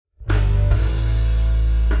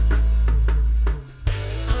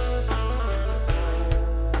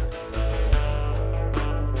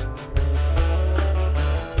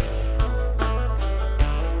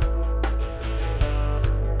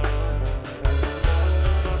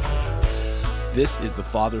This is the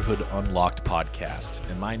Fatherhood Unlocked podcast,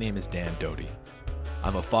 and my name is Dan Doty.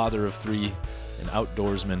 I'm a father of three, an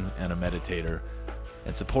outdoorsman, and a meditator,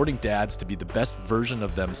 and supporting dads to be the best version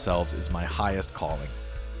of themselves is my highest calling.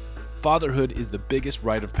 Fatherhood is the biggest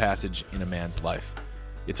rite of passage in a man's life.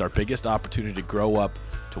 It's our biggest opportunity to grow up,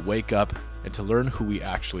 to wake up, and to learn who we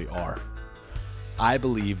actually are. I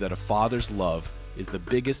believe that a father's love is the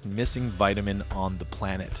biggest missing vitamin on the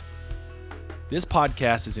planet. This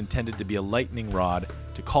podcast is intended to be a lightning rod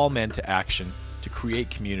to call men to action, to create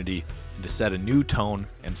community, and to set a new tone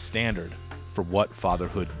and standard for what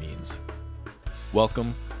fatherhood means.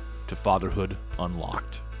 Welcome to Fatherhood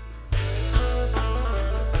Unlocked.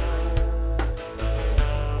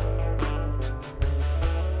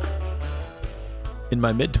 In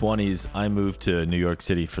my mid-20s, I moved to New York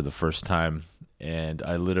City for the first time, and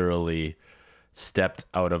I literally stepped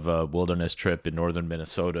out of a wilderness trip in northern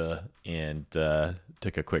Minnesota and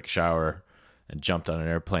took a quick shower and jumped on an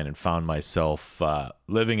airplane and found myself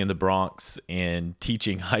living in the Bronx and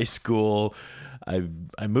teaching high school. I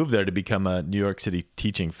moved there to become a New York City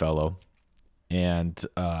teaching fellow, and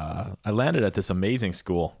I landed at this amazing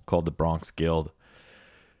school called the Bronx Guild.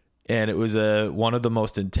 And it was one of the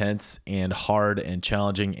most intense and hard and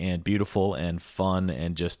challenging and beautiful and fun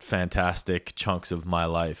and just fantastic chunks of my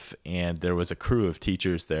life. And there was a crew of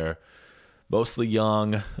teachers there, mostly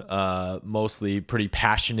young, mostly pretty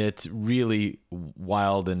passionate, really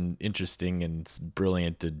wild and interesting and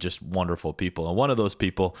brilliant and just wonderful people. And one of those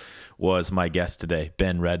people was my guest today,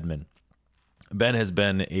 Ben Redmond. Ben has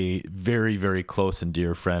been a very, very close and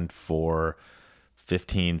dear friend for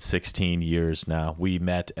 15, 16 years now. We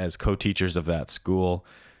met as co-teachers of that school,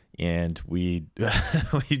 and we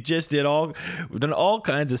just we've done all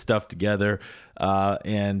kinds of stuff together,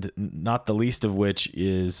 and not the least of which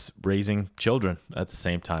is raising children at the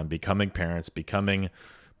same time, becoming parents, becoming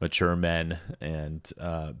mature men. And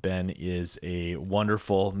Ben is a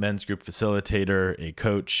wonderful men's group facilitator, a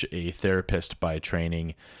coach, a therapist by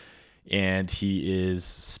training. And he is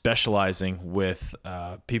specializing with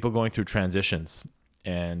people going through transitions.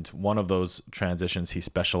 And one of those transitions he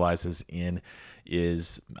specializes in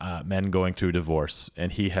is men going through divorce.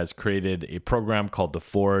 And he has created a program called The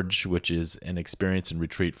Forge, which is an experience and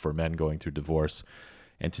retreat for men going through divorce.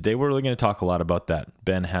 And today we're really going to talk a lot about that.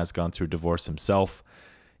 Ben has gone through divorce himself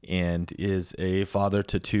and is a father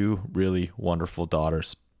to two really wonderful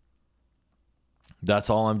daughters. That's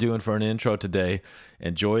all I'm doing for an intro today.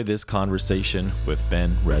 Enjoy this conversation with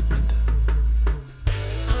Ben Redmond.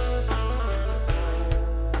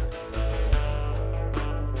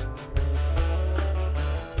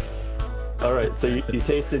 All right, so you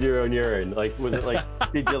tasted your own urine. Like, was it like,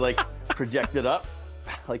 did you like project it up?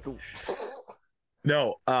 Like,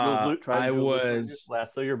 No, I was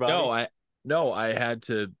lasso your body. I had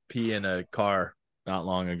to pee in a car not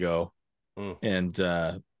long ago, and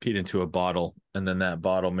peed into a bottle, and then that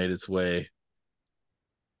bottle made its way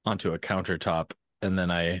onto a countertop, and then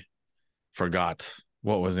I forgot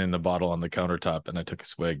what was in the bottle on the countertop, and I took a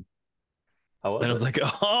swig. How was and I was it? like,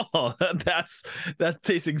 oh, that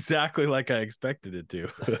tastes exactly like I expected it to.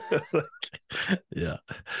 Yeah.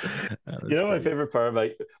 You know, my favorite part about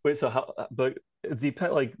but it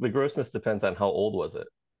depends, like the grossness depends on how old was it?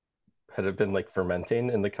 Had it been like fermenting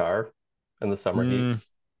in the car in the summer heat?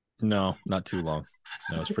 No, not too long.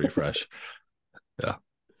 No, it's pretty fresh. Yeah.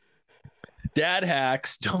 Dad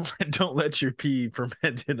hacks. Don't let your pee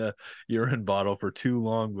ferment in a urine bottle for too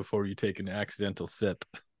long before you take an accidental sip.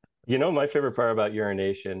 You know, my favorite part about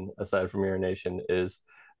urination, aside from urination, is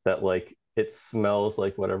that like it smells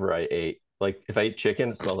like whatever I ate. Like if I eat chicken,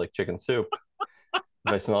 it smells like chicken soup.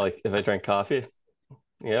 If I drank coffee,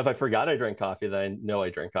 if I forgot I drank coffee, then I know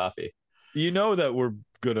I drank coffee. You know that we're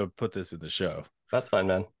gonna put this in the show. That's fine,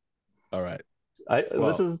 man. All right.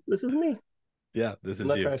 This is me. Yeah, this is I'm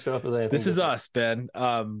not you. trying to show up as anything. This is us, Ben.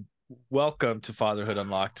 Welcome to Fatherhood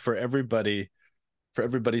Unlocked. For everybody's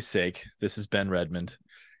sake, this is Ben Redmond.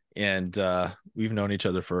 And we've known each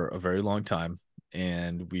other for a very long time.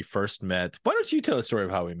 And we first met. Why don't you tell a story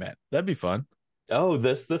of how we met? That'd be fun. Oh,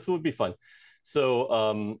 this would be fun.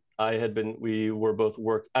 So I had been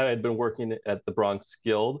working at the Bronx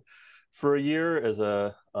Guild for a year as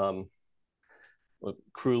a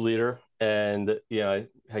crew leader, and I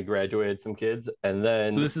had graduated some kids, and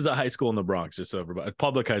then so this is a high school in the Bronx, just so everybody, a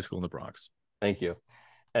public high school in the Bronx. Thank you.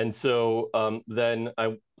 And so then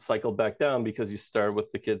I cycled back down because you started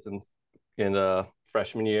with the kids in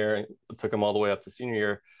freshman year and took them all the way up to senior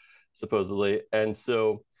year, supposedly. And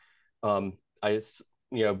so Dan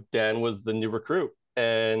was the new recruit,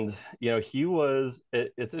 and he was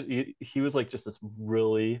like just this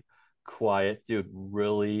really quiet dude,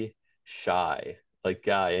 really shy like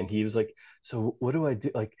guy, and he was like, "So what do I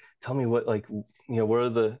do? Like, tell me what like what are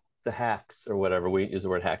the hacks or whatever." We used the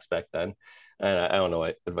word hacks back then, and I don't know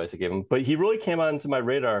what advice I gave him, but he really came onto my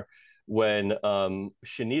radar when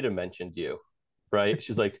Shanita mentioned you, right?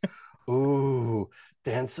 She's like, "Ooh,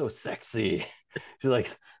 Dan's so sexy." She's like,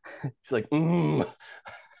 she's like,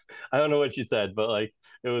 I don't know what she said, but like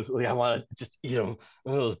it was like I want to just eat him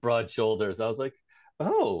with those broad shoulders. I was like,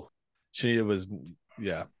 oh, She was,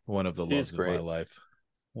 yeah, one of the she's loves of my great. life.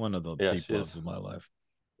 One of the Yeah, deep loves she's. of my life.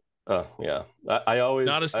 Yeah. I always.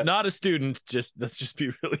 Not a student. Just let's just be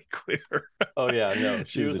really clear. Oh yeah, no,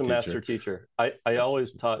 She she was was a a master teacher. teacher. I Yeah, always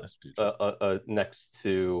she was a taught master teacher. next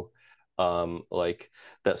to like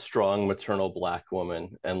that strong maternal black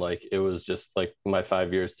woman, and like it was just like my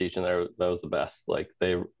 5 years teaching there, that was the best. Like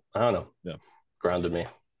they, I don't know, Yeah, grounded me.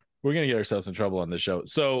 we're gonna get ourselves in trouble on this show.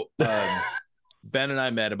 So, Ben and I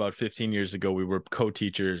met about 15 years ago. We were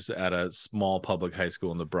co-teachers at a small public high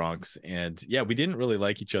school in the Bronx, and yeah, we didn't really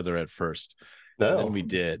like each other at first, and then No, we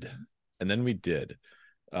did, and then we did.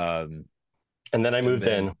 Um, and then I and moved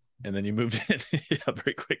in. then and then you moved in yeah,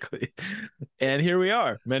 very quickly, and here we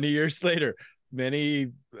are many years later,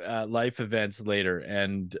 many life events later,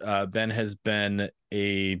 and Ben has been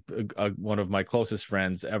one of my closest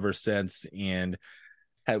friends ever since, and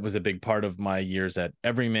was a big part of my years at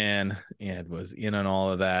Everyman and was in on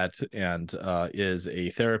all of that, and is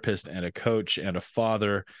a therapist and a coach and a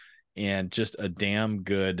father, and just a damn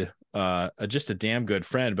good just a damn good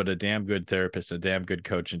friend, but a damn good therapist, a damn good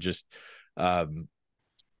coach, and just um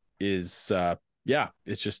is yeah,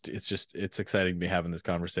 it's exciting to be having this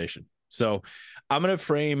conversation. So I'm going to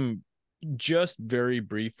frame just very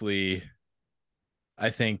briefly, I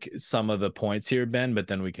think, some of the points here, Ben, but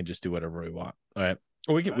then we can just do whatever we want. All right.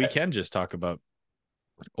 Or All we right. can just talk about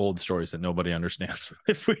old stories that nobody understands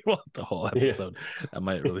if we want the whole Yeah. episode. That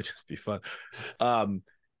might really just be fun. Um,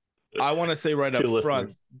 I want to say right up Two front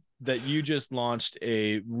listeners. that you just launched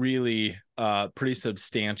a really pretty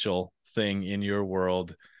substantial thing in your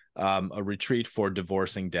world, a retreat for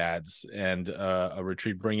divorcing dads, and a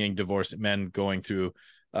retreat bringing divorced men going through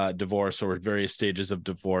divorce or various stages of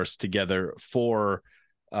divorce together for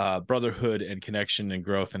brotherhood and connection and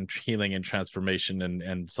growth and healing and transformation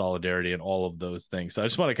and solidarity and all of those things. So I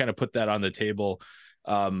just want to kind of put that on the table.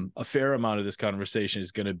 A fair amount of this conversation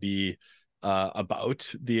is going to be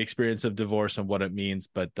about the experience of divorce and what it means,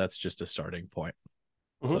 but that's just a starting point.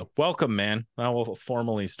 Mm-hmm. So welcome, man. I will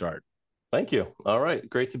formally start. Thank you. All right.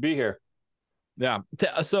 Great to be here. Yeah.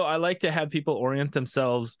 So I like to have people orient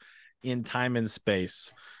themselves in time and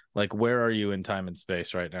space. Like, where are you in time and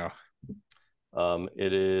space right now?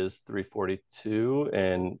 It is 3:42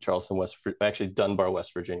 in Charleston, actually Dunbar,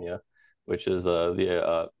 West Virginia, which is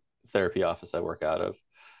the therapy office I work out of.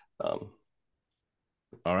 Um,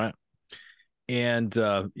 All right. And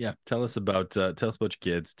yeah, tell us about your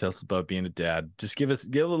kids. Tell us about being a dad. Just give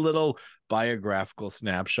a little biographical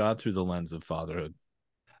snapshot through the lens of fatherhood.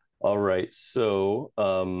 all right. So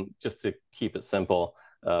just to keep it simple,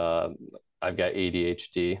 I've got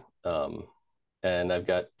ADHD, and I've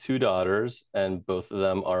got two daughters, and both of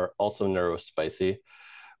them are also neurospicy.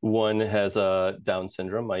 One has Down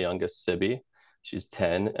syndrome, my youngest, Sibby. She's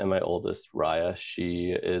 10, and my oldest, Raya,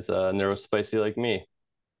 she is neurospicy like me.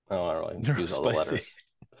 I don't really use all the Neurospicy. letters.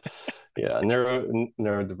 Yeah,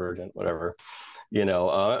 neurodivergent, whatever. I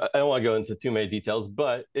don't want to go into too many details,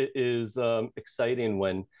 but it is exciting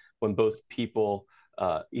when both people,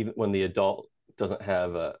 even when the adult doesn't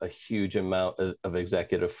have a huge amount of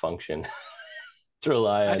executive function to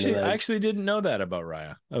rely on, and I then actually didn't know that about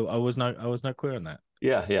Raya. I was not clear on that.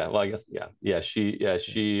 yeah. Well, I guess yeah. Yeah. She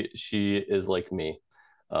is like me,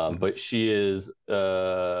 Mhm. but she's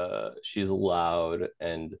loud,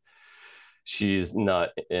 and she's not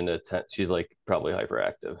she's like probably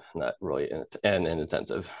hyperactive, not really and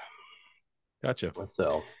inattentive. Gotcha.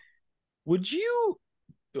 So Would you?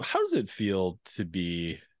 How does it feel to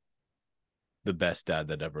be the best dad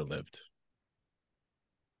that ever lived?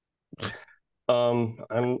 I'm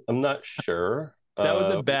not sure. That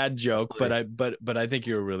was a bad joke, but Definitely. I think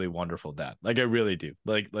you're a really wonderful dad. Like I really do.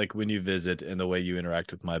 Like when you visit and the way you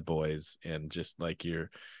interact with my boys and just like your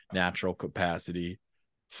natural capacity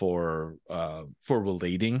for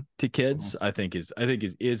relating to kids, I think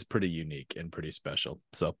is pretty unique and pretty special.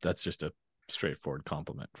 So that's just a straightforward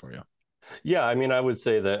compliment for you. Yeah, I mean, I would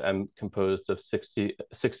say that I'm composed of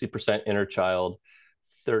 60% inner child,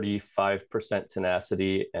 35%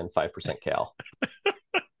 tenacity, and 5% kale.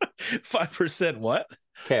 5% what?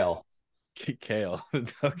 Kale. Kale.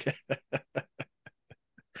 Okay.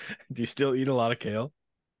 Do you still eat a lot of kale?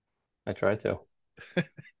 I try to.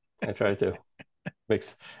 I try to.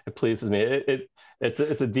 makes it pleases me. It's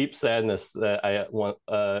a deep sadness that I want.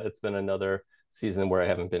 It's been another season where I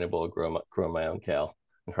haven't been able to grow my own kale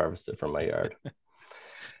and harvest it from my yard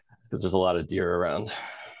because there's a lot of deer around.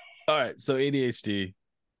 All right, so ADHD,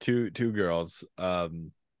 two girls.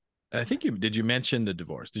 I think you mention the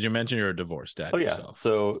divorce? Did you mention you're a divorced Oh dad yeah. yourself?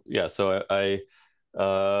 So I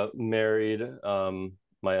married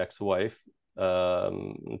my ex-wife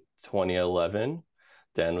 2011.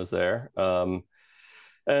 Dan was there.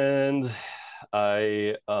 And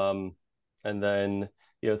I and then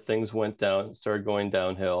things started going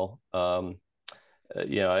downhill.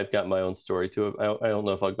 I've got my own story to it. I don't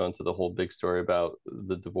know if I'll go into the whole big story about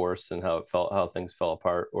the divorce and how things fell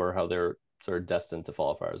apart, or how they're sort of destined to fall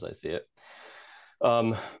apart as I see it.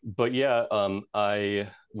 But yeah, I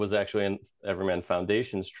was actually in Everyman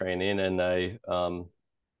Foundation's training, and I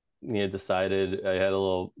decided I had a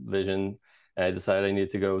little vision, and I decided I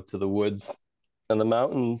needed to go to the woods and the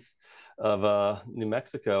mountains of New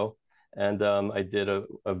Mexico. And I did a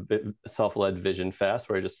self-led vision fast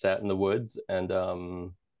where I just sat in the woods, and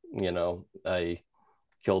I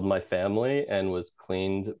killed my family and was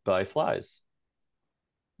cleaned by flies.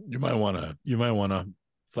 You might want to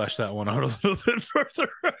flesh that one out a little bit further.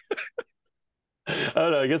 I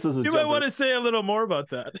don't know. I guess this is You might jumping. want to say a little more about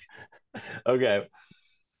that. Okay.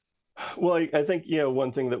 Well, I think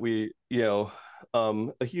one thing that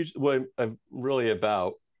a huge what I'm really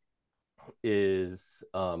about is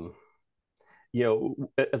as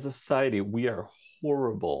a society we are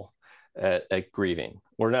horrible at grieving.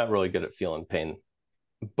 We're not really good at feeling pain,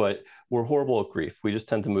 but we're horrible at grief. We just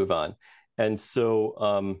tend to move on. And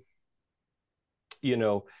so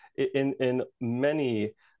in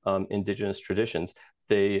many indigenous traditions,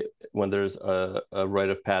 they when there's a rite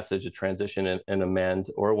of passage, a transition in a man's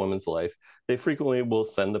or a woman's life, they frequently will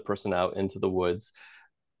send the person out into the woods,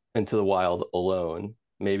 into the wild alone,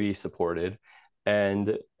 maybe supported,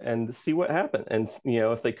 and see what happens. And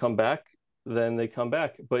if they come back, then they come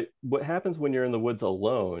back. But what happens when you're in the woods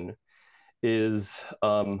alone is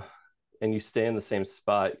and you stay in the same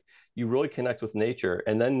spot, you really connect with nature,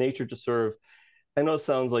 and then nature just sort of, I know it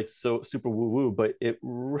sounds like so super woo woo, but it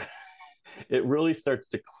really starts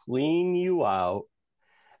to clean you out.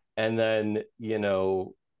 And then I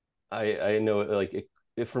know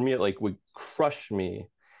for me it like would crush me,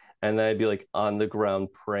 and then I'd be like on the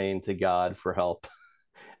ground praying to God for help,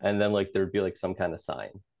 and then like there'd be like some kind of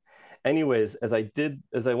sign. Anyways, as I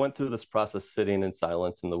went through this process sitting in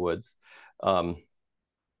silence in the woods, um,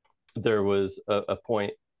 there was a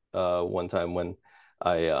point one time when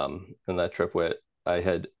I in that trip where I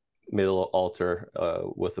had made a little altar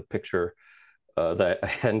with a picture that I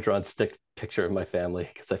hadn't drawn, stick picture of my family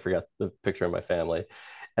because I forgot the picture of my family.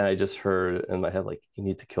 And I just heard in my head, like, you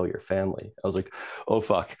need to kill your family. I was like, oh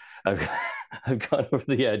fuck, I've I've gone over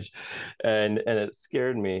the edge. And it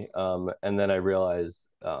scared me. And then I realized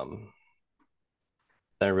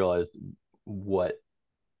what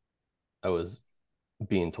I was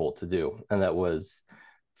being told to do. And that was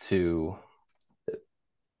to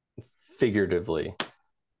figuratively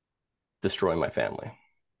destroy my family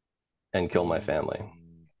and kill my family.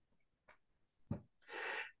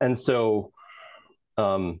 And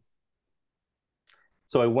um,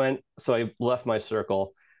 so I left my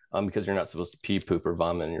circle, because you're not supposed to pee, poop, or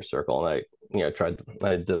vomit in your circle. And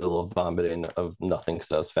I did a little vomiting of nothing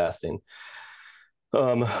because I was fasting.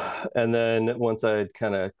 Um, and then once I had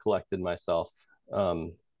kind of collected myself,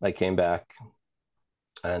 I came back,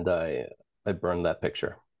 and I burned that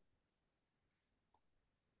picture.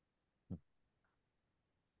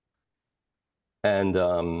 And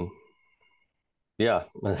yeah,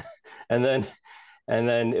 and then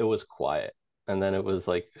it was quiet, and then it was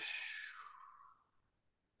like,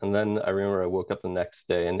 and then I remember I woke up the next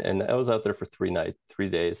day, and I was out there for 3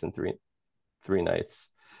 days and three nights,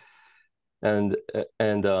 and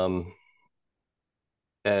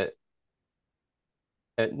at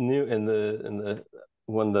noon, in the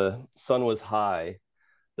when the sun was high,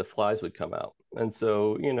 the flies would come out. And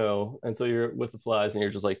so you're with the flies, and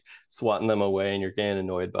you're just like swatting them away, and you're getting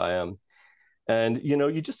annoyed by them. And you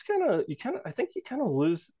I think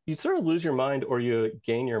you sort of lose your mind, or you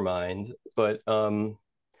gain your mind. But I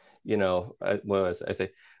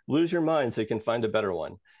say, lose your mind so you can find a better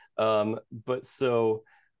one. But so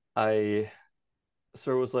I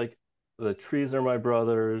sort of was like, the trees are my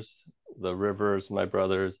brothers, the rivers my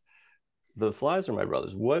brothers, the flies are my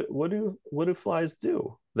brothers. What do flies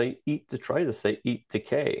do? They eat detritus, they eat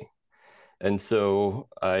decay. And so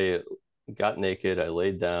I got naked, I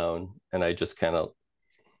laid down, and I just kind of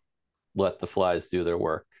let the flies do their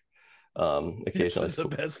work. This Occasionally, is the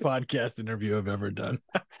best podcast interview I've ever done.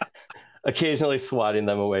 occasionally swatting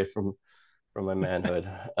them away from my manhood,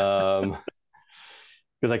 because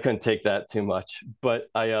I couldn't take that too much. But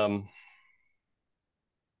and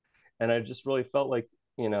I just really felt like,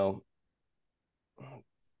 you know,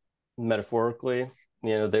 metaphorically,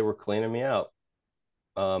 they were cleaning me out.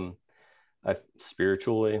 Um, I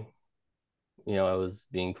spiritually, I was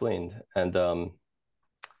being cleaned, and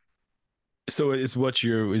So is what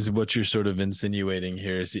you're sort of insinuating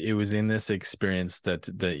here is it was in this experience that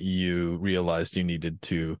you realized you needed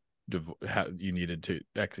to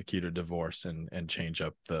execute a divorce and change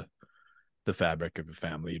up the fabric of the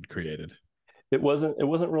family you'd created. it wasn't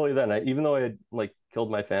really then. Even though I had like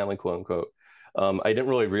killed my family, quote unquote, I didn't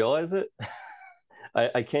really realize it.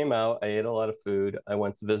 I came out, I ate a lot of food. I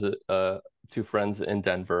went to visit two friends in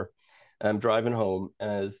Denver. And I'm driving home,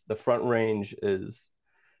 and as the front range is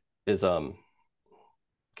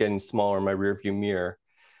getting smaller in my rear view mirror,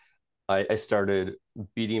 I started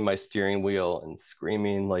beating my steering wheel and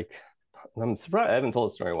screaming like, I'm surprised I haven't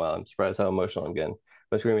told the story in a while. I'm surprised how emotional I'm getting.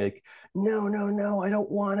 I was screaming like, no, no, no, I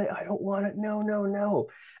don't want it. I don't want it. No, no, no.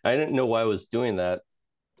 I didn't know why I was doing that.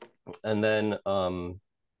 And then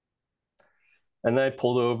I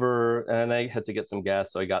pulled over and I had to get some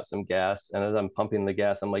gas. So I got some gas. And as I'm pumping the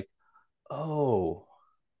gas, I'm like, oh,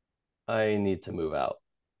 I need to move out.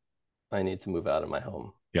 I need to move out of my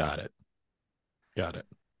home. Got it. Got it.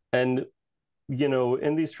 And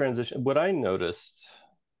in these transitions, what I noticed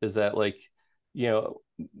is that, like, you know,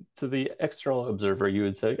 to the external observer, you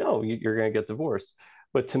would say, "Oh, you're going to get divorced,"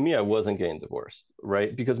 but to me, I wasn't getting divorced,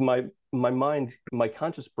 right? Because my mind, my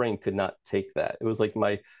conscious brain could not take that. It was like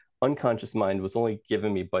my unconscious mind was only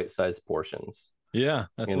giving me bite-sized portions. Yeah,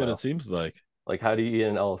 that's You what it know, seems like. like how do you eat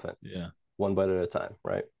an elephant? Yeah. One bite at a time,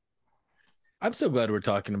 right? I'm so glad we're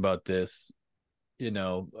talking about this.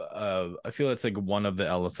 I feel it's like one of the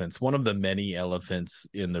elephants, one of the many elephants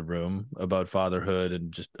in the room about fatherhood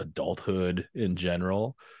and just adulthood in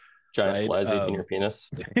general, Giant right? flies eating your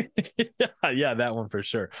penis. Yeah, that one for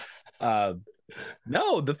sure. Uh,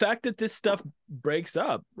 no, the fact that this stuff breaks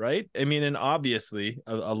up, right? I mean, and obviously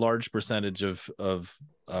a large percentage of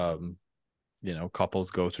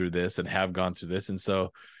couples go through this and have gone through this, and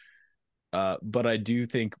so but I do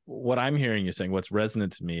think what I'm hearing you saying, what's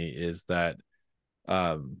resonant to me is that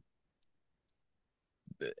um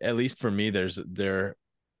at least for me,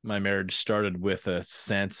 my marriage started with a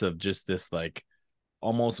sense of just this like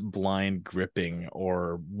almost blind gripping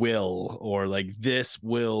or will or like this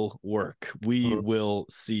will work. We Mhm. will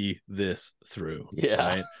see this through, Yeah,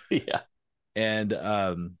 right? yeah, And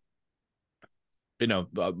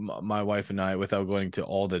my wife and I, without going into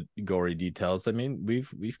all the gory details, I mean,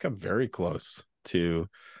 we've come very close to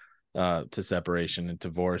separation and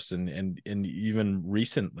divorce, and even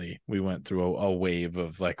recently we went through a wave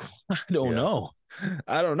of like I don't yeah, know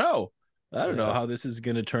I don't know I don't know yeah. how this is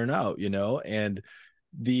going to turn out, and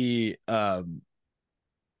the a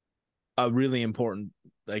really important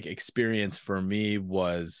like experience for me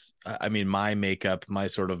was, I mean, my makeup, my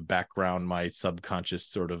sort of background, my subconscious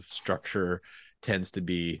sort of structure tends to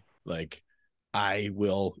be like, we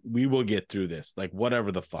will get through this, like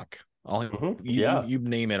whatever the fuck. I'll Yeah, you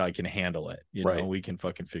name it, I can handle it. right. We can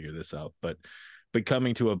fucking figure this out. But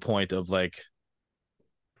coming to a point of like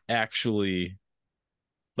actually,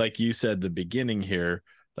 like you said, the beginning here,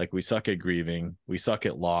 like we suck at grieving, we suck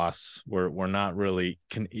at loss. We're not really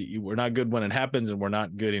we're not good when it happens, and we're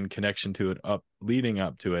not good in connection to it up leading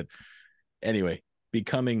up to it. Anyway,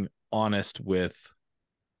 becoming honest with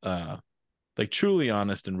like truly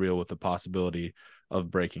honest and real with the possibility of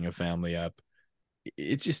breaking a family up.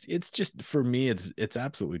 It's just for me, it's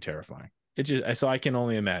absolutely terrifying. It just so I can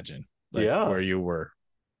only imagine like Yeah, where you were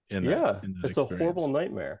yeah. in that It's a horrible experience.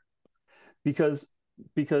 nightmare because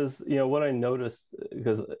what I noticed,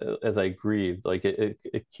 because as I grieved, like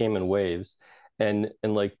it came in waves, and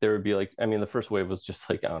like there would be like, I mean, the first wave was just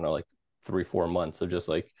like, I don't know, like 3 4 months of just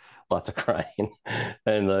like lots of crying,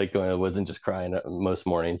 and like I wasn't just crying most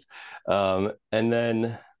mornings, and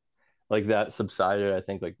then like that subsided. I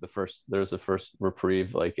think like there was the first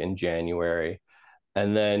reprieve like in January.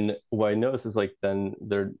 And then what I noticed is like then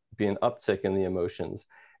there'd be an uptick in the emotions.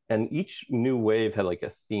 And each new wave had like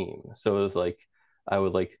a theme. So it was like I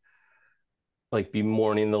would like be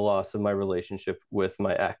mourning the loss of my relationship with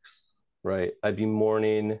my ex, right? I'd be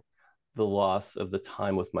mourning the loss of the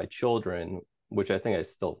time with my children, which I think I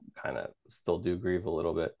still kind of still do grieve a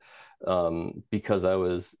little bit, because I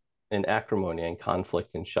was in acrimony and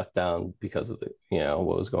conflict and shut down because of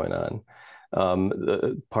what was going on.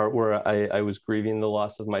 The part where I was grieving the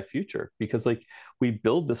loss of my future, because like we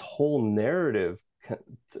build this whole narrative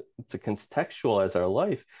to contextualize our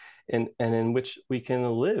life and in which we can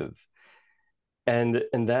live. And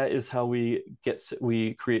that is how we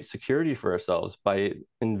create security for ourselves, by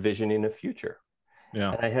envisioning a future.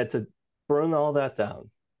 Yeah. And I had to burn all that down,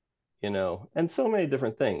 and so many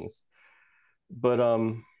different things. But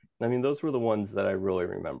I mean, those were the ones that I really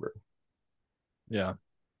remember. Yeah.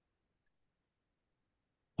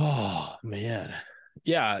 Oh man.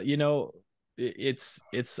 Yeah, you know, it's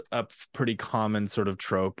a pretty common sort of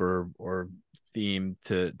trope or theme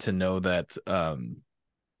to know that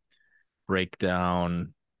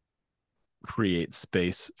breakdown creates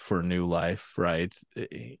space for new life, right?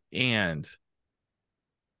 And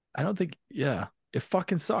I don't think, yeah, it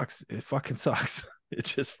fucking sucks. It fucking sucks. It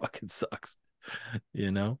just fucking sucks,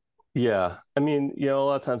 you know? Yeah, I mean, a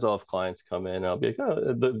lot of times I'll have clients come in, and I'll be like,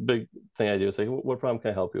 oh, the big thing I do is like, what problem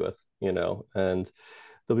can I help you with? And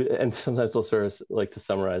and sometimes they'll sort of like to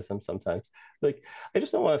summarize them sometimes. Like, I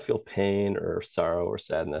just don't want to feel pain or sorrow or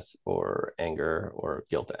sadness or anger or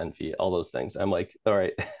guilt, envy, all those things. I'm like, all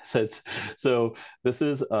right, so this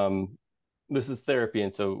is this is therapy,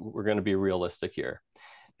 and so we're going to be realistic here.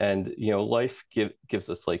 And life gives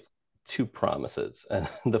us like two promises, and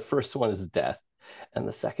the first one is death, and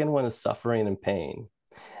the second one is suffering and pain.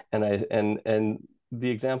 And the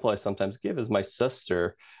example I sometimes give is my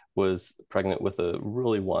sister was pregnant with a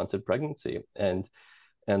really wanted pregnancy, and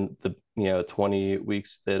the 20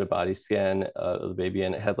 weeks they had a body scan of the baby,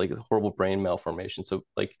 and it had like a horrible brain malformation, so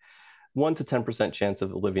like 1 to 10% chance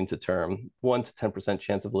of living to term, 1 to 10%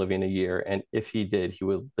 chance of living a year, and if he did, he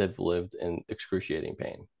would have lived in excruciating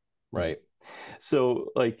pain, Mm. right? So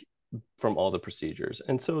like, from all the procedures.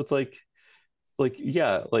 And so it's like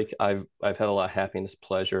yeah, like I've had a lot of happiness,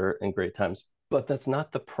 pleasure, and great times, but that's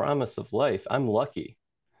not the promise of life. I'm lucky,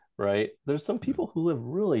 right? There's some Mm. people who live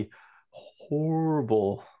really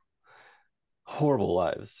horrible, horrible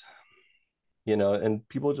lives, and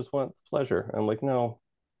people just want pleasure. I'm like, no,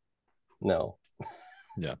 no.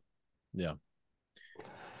 Yeah. Yeah.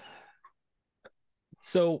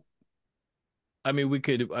 So, I mean, we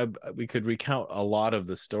could recount a lot of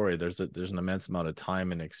the story. There's an immense amount of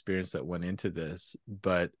time and experience that went into this,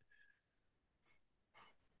 but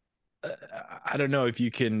uh, I don't know if you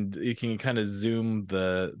can kind of zoom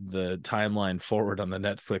the timeline forward on the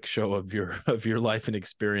Netflix show of your of your life and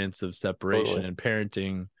experience of separation Totally. and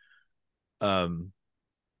parenting. Um,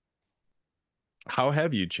 how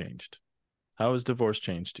have you changed? How has divorce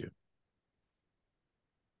changed you?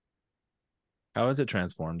 How has it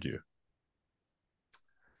transformed you?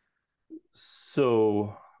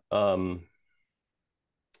 So um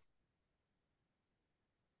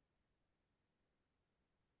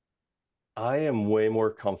I am way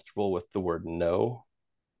more comfortable with the word no.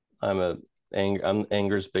 I'm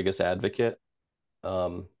anger's biggest advocate.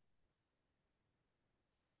 Um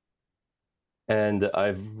and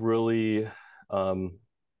I've really um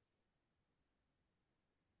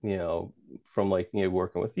you know from like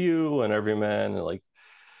working with you and Everyman, and like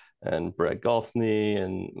and Brett Golfney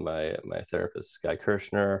and my therapist Sky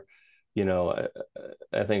Kirshner, you know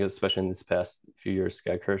I think especially in these past few years,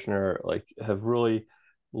 Sky Kirshner, like, have really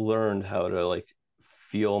learned how to like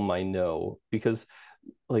feel my no, because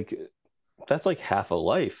like that's like half a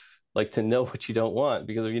life, like to know what you don't want,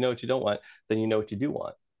 because if you know what you don't want, then you know what you do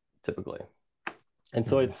want, typically. And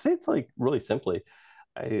so Mhm. I'd say it's like really simply,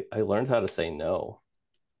 I learned how to say no.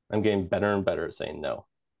 I'm getting better and better at saying no,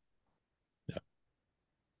 Yeah.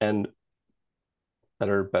 and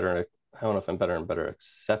better. I don't know if I'm better and better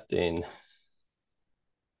accepting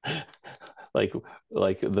like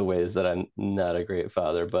the ways that I'm not a great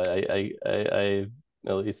father, but I've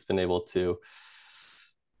at least been able to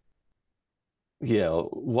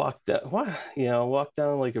walk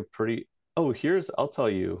down like a pretty. Oh, I'll tell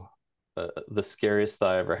you the scariest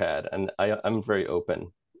thought I ever had, and I'm very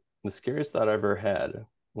open. The scariest thought I ever had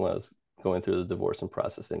was going through the divorce and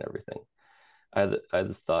processing everything. I had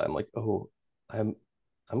this thought. I'm like, oh, I'm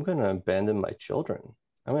I'm gonna abandon my children.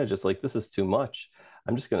 I'm gonna just like, this is too much.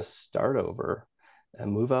 I'm just gonna start over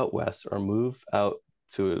and move out west, or move out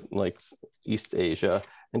to like East Asia,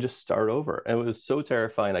 and just start over. And it was so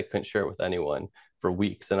terrifying, I couldn't share it with anyone for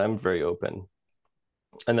weeks. And I'm very open.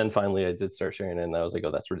 And then finally I did start sharing it, and I was like,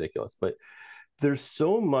 oh, that's ridiculous. But there's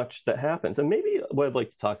so much that happens. And maybe what I'd like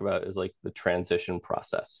to talk about is like the transition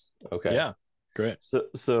process. Okay. Yeah. Great. So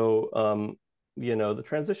the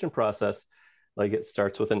transition process, like, it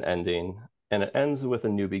starts with an ending and it ends with a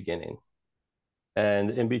new beginning. And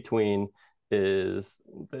in between is,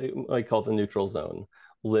 they like call it the neutral zone,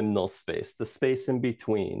 liminal space, the space in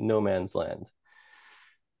between, no man's land.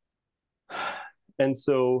 And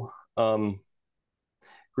so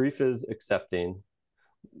grief is accepting,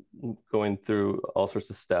 going through all sorts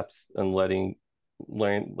of steps and letting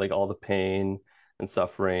learn like all the pain and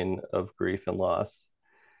suffering of grief and loss.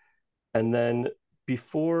 And then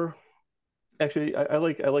before, actually, I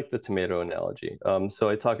like the tomato analogy. So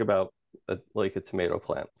I talk about like a tomato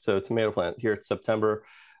plant. So a tomato plant here, it's September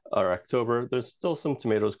or October. There's still some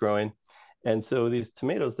tomatoes growing, and so these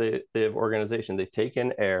tomatoes they have organization. They take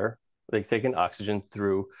in air, they take in oxygen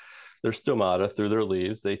through their stomata, through their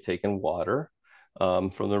leaves. They take in water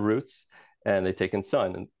from the roots, and they take in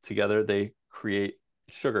sun. And together they create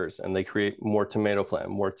sugars, and they create more tomato plant,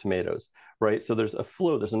 more tomatoes. Right. So there's a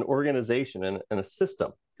flow. There's an organization and a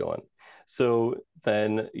system going. So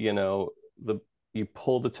then, the you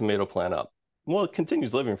pull the tomato plant up. Well, it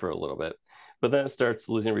continues living for a little bit, but then it starts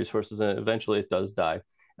losing resources and eventually it does die.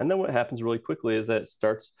 And then what happens really quickly is that it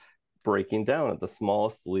starts breaking down at the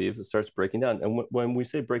smallest leaves. It starts breaking down. And when we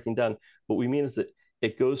say breaking down, what we mean is that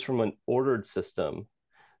it goes from an ordered system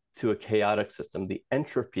to a chaotic system. The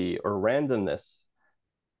entropy or randomness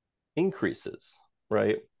increases,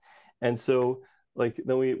 right? And so, like,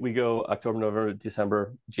 then we go October, November,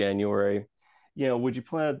 December, January. Would you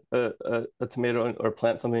plant a tomato or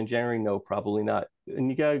plant something in January? No, probably not. And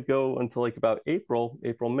you got to go until like about April,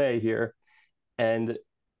 May here. And,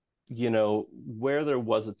 where there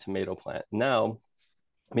was a tomato plant, now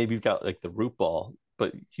maybe you've got like the root ball,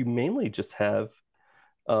 but you mainly just have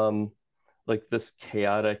um, like this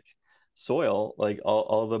chaotic soil, like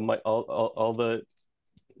all the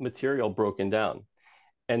material broken down.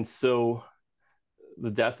 And so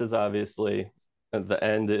the death is obviously the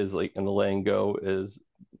end is like, and the letting go is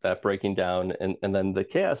that breaking down, and then the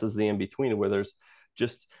chaos is the in between where there's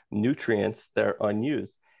just nutrients that are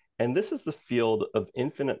unused. And this is the field of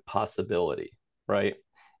infinite possibility, right?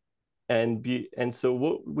 And so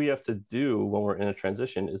what we have to do when we're in a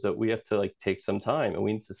transition is that we have to like take some time and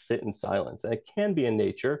we need to sit in silence. And it can be in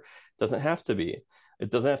nature, it doesn't have to be.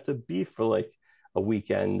 It doesn't have to be for like a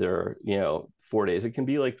weekend or 4 days. It can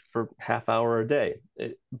be like for half hour a day.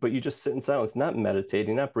 But you just sit in silence, not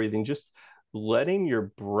meditating, not breathing, just letting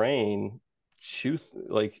your brain chew,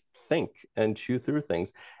 like think and chew through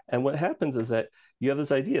things. And what happens is that you have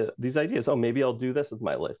these ideas. Oh, maybe I'll do this with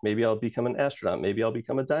my life. Maybe I'll become an astronaut. Maybe I'll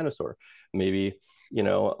become a dinosaur. Maybe,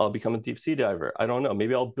 I'll become a deep sea diver. I don't know.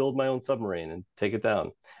 Maybe I'll build my own submarine and take it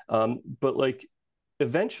down. But like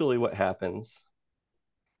eventually what happens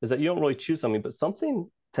is that you don't really choose something, but something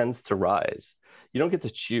tends to rise. You don't get to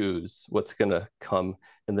choose what's going to come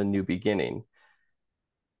in the new beginning,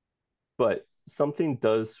 but something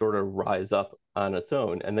does sort of rise up on its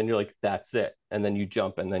own. And then you're like, that's it. And then you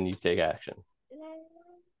jump and then you take action.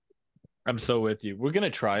 I'm so with you. We're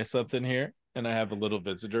gonna try something here, and I have a little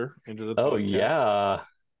visitor into the Oh, podcast. yeah.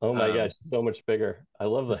 Oh my gosh, Um, so much bigger. I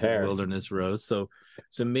love the this is hair. Wilderness Rose, so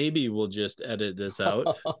maybe we'll just edit this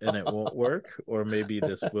out, and it won't work, or maybe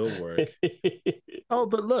this will work. Oh,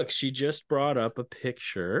 but look, she just brought up a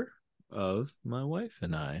picture of my wife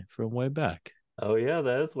and I from way back Oh yeah,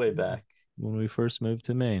 that is way back. when we first moved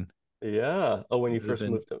to Maine. Yeah. Oh, when It you would have first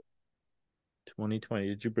been moved to 2020.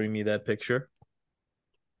 Did you bring me that picture?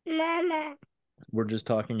 Mama. We're just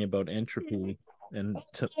talking about entropy and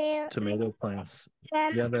tomato plants.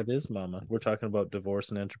 Yeah, that is Mama. We're talking about divorce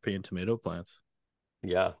and entropy and tomato plants.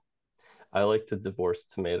 Yeah. I like to divorce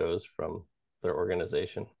tomatoes from their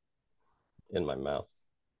organization in my mouth.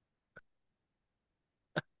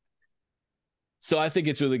 So I think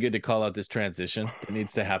it's really good to call out this transition that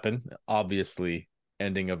needs to happen. Obviously,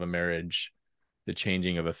 ending of a marriage, the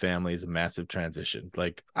changing of a family is a massive transition.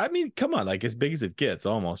 Like, I mean, come on, like as big as it gets,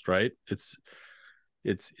 almost, right? It's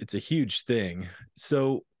a huge thing.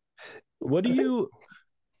 So, what do I think you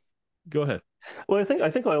go ahead? well, I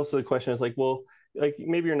think also the question is like, well, like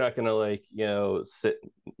maybe you're not gonna like,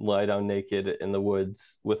 lie down naked in the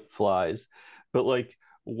woods with flies, but like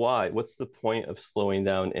why? What's the point of slowing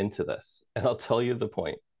down into this? And I'll tell you the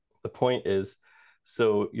point. The point is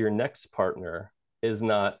so your next partner is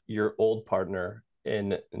not your old partner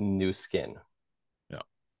in new skin. Yeah.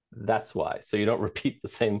 That's why. So you don't repeat the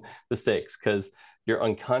same mistakes because your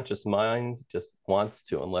unconscious mind just wants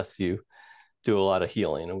to, unless you do a lot of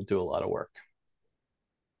healing and do a lot of work.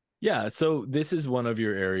 Yeah, so this is one of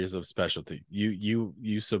your areas of specialty.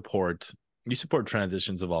 You support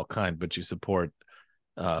transitions of all kind, but you support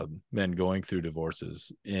men going through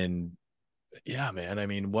divorces. And yeah, man, I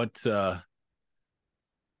mean, what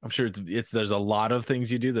I'm sure it's there's a lot of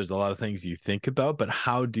things you do, there's a lot of things you think about, but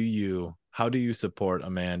how do you support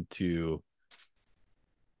a man to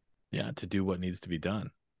yeah, to do what needs to be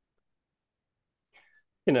done?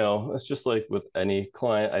 It's just like with any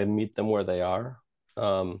client, I meet them where they are.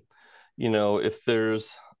 Um, if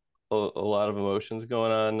there's a lot of emotions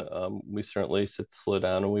going on, we certainly slow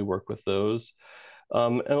down and we work with those.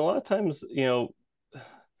 And a lot of times,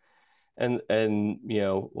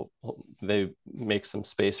 they make some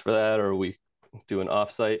space for that, or we do an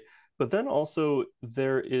offsite. But then also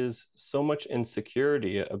there is so much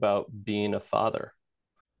insecurity about being a father.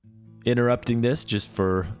 Interrupting this just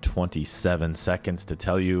for 27 seconds to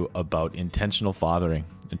tell you about Intentional Fathering.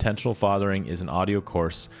 Intentional Fathering is an audio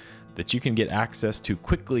course that you can get access to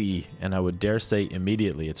quickly, and I would dare say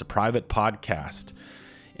immediately. It's a private podcast,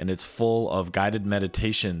 and it's full of guided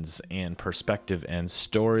meditations and perspective and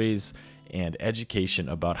stories and education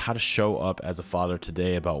about how to show up as a father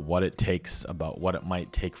today, about what it takes, about what it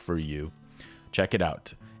might take for you. Check it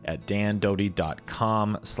out at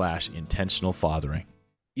dandoty.com/intentionalfathering.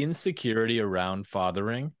 Insecurity around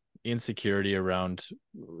fathering, insecurity around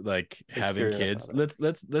like having kids.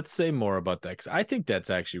 Let's say more about that, because I think that's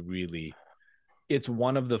actually really, it's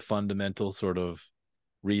one of the fundamental sort of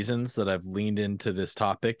reasons that I've leaned into this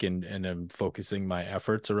topic and am focusing my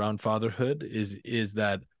efforts around fatherhood is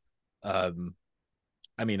that I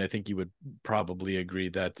mean, I think you would probably agree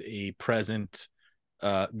that a present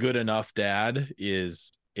good enough dad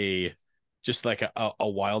is a just like a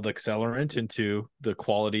wild accelerant into the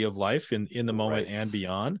quality of life in the moment Right. and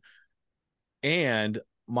beyond. And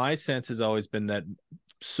my sense has always been that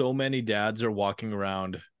so many dads are walking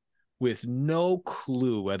around with no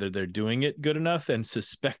clue whether they're doing it good enough and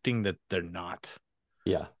suspecting that they're not.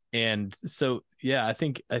 Yeah. And so, yeah, I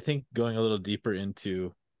think going a little deeper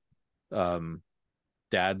into um,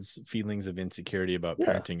 dad's feelings of insecurity about Yeah.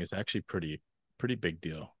 parenting is actually pretty big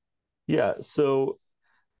deal. Yeah. So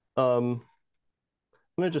I'm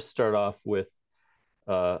gonna just start off with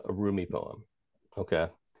a Rumi poem. Okay.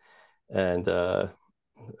 And they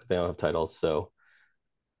don't have titles. So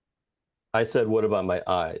I said, "What about my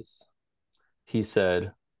eyes?" He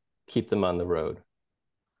said, "Keep them on the road."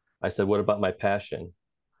 I said, "What about my passion?"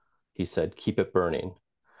 He said, "Keep it burning."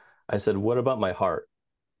 I said, "What about my heart?"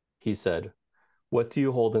 He said, "What do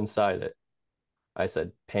you hold inside it?" I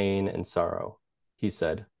said, "Pain and sorrow." He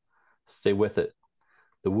said, "Stay with it.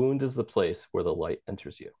 The wound is the place where the light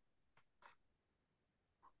enters you."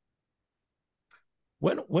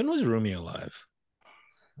 When was Rumi alive?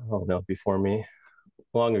 Oh no, before me,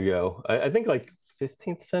 long ago. I think like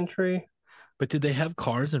 15th century. But did they have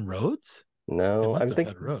cars and roads? They No, must I have think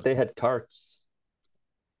had they roads. had carts.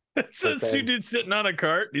 So Like this they two had, dudes sitting on a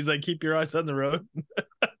cart. He's like, "Keep your eyes on the road."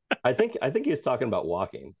 I think he was talking about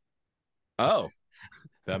walking. Oh,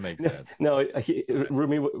 that makes No, sense. no,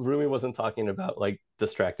 Rumi wasn't talking about like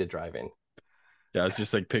distracted driving. Yeah, I was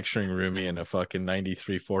just like picturing Rumi in a fucking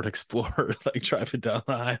 '93 Ford Explorer, like driving down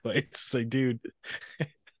the highway. It's like, dude.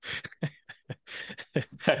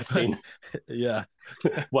 Texting, Yeah.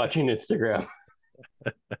 watching Instagram.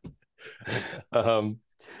 um,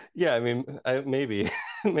 yeah, I mean, maybe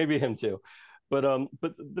maybe him too, but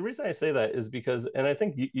the reason I say that is because, and I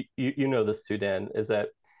think you know this too, Dan, is that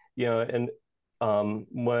and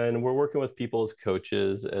when we're working with people as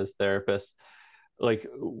coaches, as therapists, like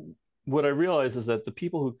what I realize is that the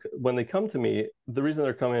people who, when they come to me, the reason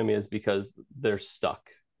they're coming to me is because they're stuck.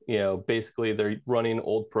 Basically they're running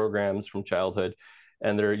old programs from childhood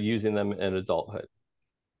and they're using them in adulthood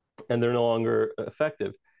and they're no longer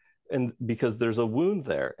effective, and because there's a wound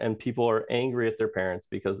there and people are angry at their parents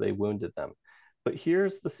because they wounded them. But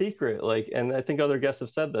here's the secret, like, and I think other guests have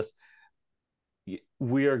said this: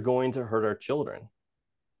 we are going to hurt our children.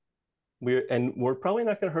 We're probably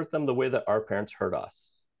not going to hurt them the way that our parents hurt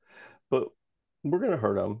us, but we're going to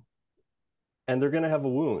hurt them and they're going to have a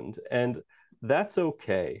wound, and that's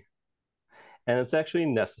okay, and it's actually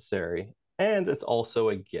necessary, and it's also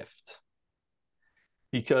a gift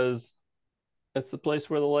because it's the place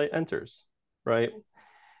where the light enters, right?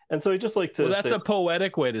 And so I just like Well, to that's say, a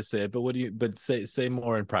poetic way to say it, but but say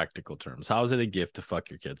more in practical terms. How is it a gift to fuck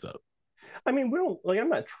your kids up? I mean, we don't, like, I'm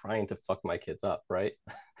not trying to fuck my kids up, right?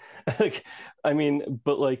 Like, I mean,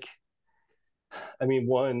 but like, I mean,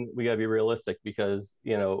 one, we gotta be realistic because,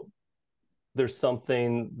 there's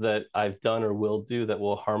something that I've done or will do that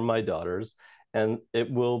will harm my daughters. And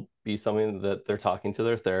it will be something that they're talking to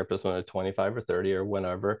their therapist when they're 25 or 30 or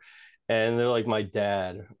whenever. And they're like, my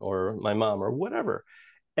dad or my mom or whatever.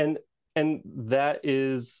 And, and that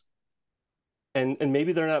is, and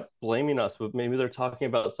maybe they're not blaming us, but maybe they're talking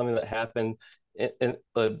about something that happened in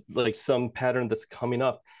like some pattern that's coming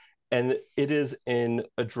up. And it is in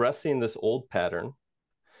addressing this old pattern,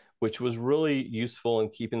 which was really useful in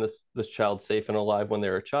keeping this child safe and alive when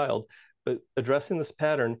they were a child, but addressing this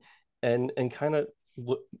pattern and kind of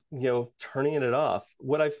turning it off.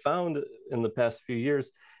 What I found in the past few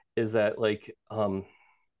years is that, like, I'm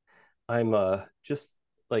just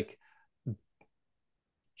like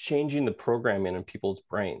changing the programming in people's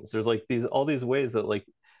brains. There's like these all these ways that like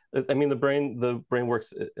I mean the brain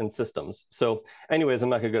works in systems. So anyways, I'm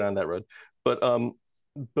not gonna go down that road. But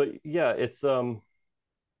yeah, it's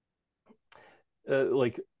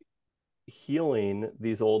like healing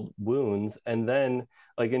these old wounds, and then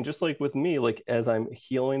like, and just like with me, like as I'm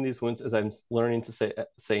healing these wounds, as I'm learning to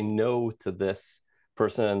say no to this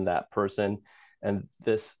person and that person, and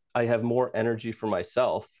this, I have more energy for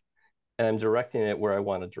myself, and I'm directing it where I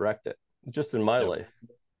want to direct it, just in my Yep. life,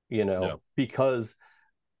 Yep. because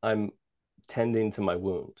I'm tending to my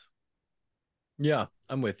wound. Yeah,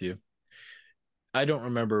 I'm with you. I don't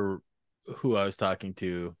remember who I was talking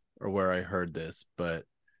to or where I heard this, but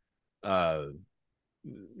uh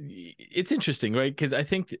it's interesting, right? Because I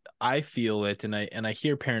think I feel it, and I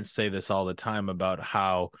hear parents say this all the time about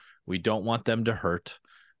how we don't want them to hurt,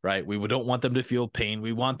 right? We don't want them to feel pain.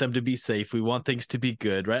 We want them to be safe. We want things to be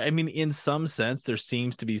good, right? I mean, in some sense, there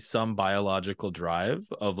seems to be some biological drive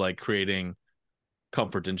of like creating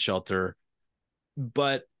comfort and shelter,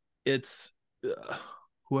 but it's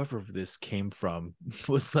whoever this came from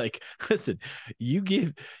was like, listen,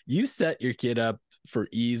 you set your kid up for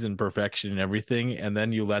ease and perfection and everything, and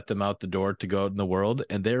then you let them out the door to go out in the world,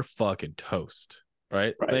 and they're fucking toast.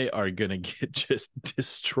 Right? Right. They are gonna get just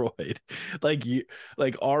destroyed. Like you,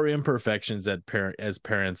 like our imperfections as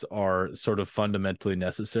parents are sort of fundamentally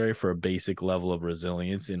necessary for a basic level of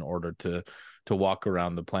resilience in order to walk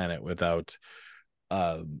around the planet without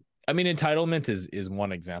I mean, entitlement is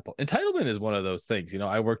one example. Entitlement is one of those things.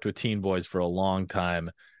 I worked with teen boys for a long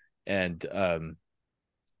time, and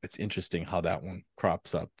it's interesting how that one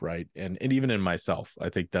crops up, right? And even in myself, I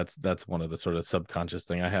think that's one of the sort of subconscious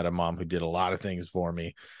thing. I had a mom who did a lot of things for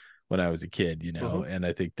me when I was a kid, Mm-hmm. and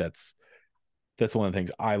I think that's one of the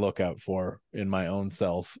things I look out for in my own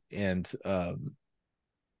self. And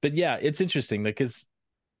but yeah, it's interesting because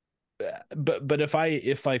but if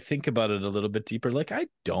I think about it a little bit deeper, like I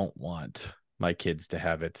don't want my kids to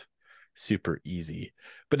have it super easy,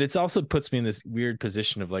 but it's also puts me in this weird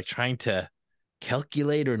position of like trying to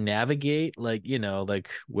calculate or navigate, like like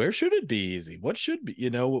where should it be easy, what should be,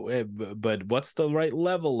 but what's the right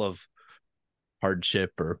level of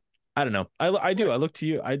hardship, or I don't know. I do, Right. I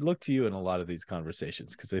look to you in a lot of these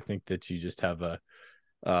conversations because I think that you just have a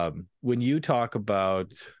when you talk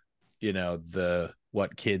about the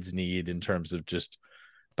what kids need in terms of just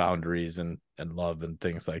boundaries and love and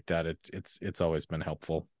things like that, it's always been a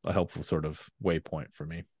helpful sort of waypoint for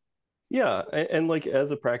me. Yeah, and like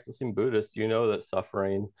as a practicing Buddhist, you know that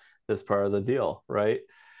suffering is part of the deal, right?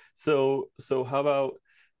 So how about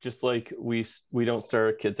just like we don't start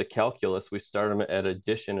our kids at calculus, we start them at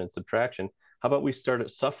addition and subtraction. How about we start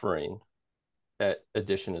at suffering at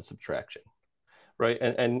addition and subtraction, right?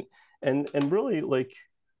 And really like,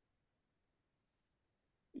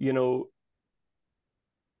 you know,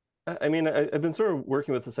 I mean, I've been sort of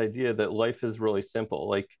working with this idea that life is really simple.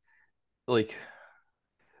 Like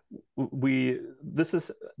we this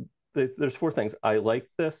is there's four things. I like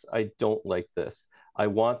this, I don't like this, I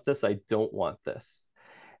want this, I don't want this.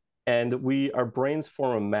 And our brains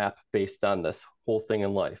form a map based on this whole thing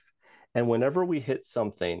in life. And whenever we hit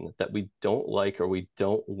something that we don't like or we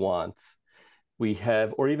don't want, we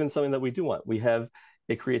have, or even something that we do want, we have,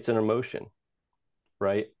 it creates an emotion,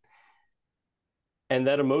 right? And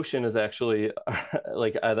that emotion is actually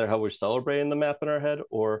like either how we're celebrating the map in our head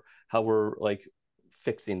or how we're like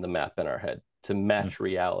fixing the map in our head to Mm. match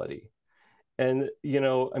reality. And,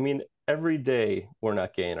 I mean, every day we're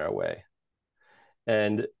not getting our way.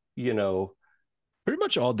 And, you know, Pretty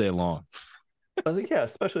much all day long. yeah,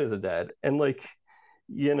 especially as a dad. And like,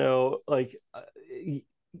 like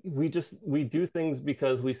we do things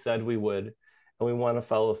because we said we would, and we want to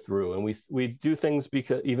follow through. And we do things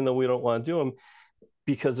because even though we don't want to do them,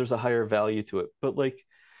 because there's a higher value to it.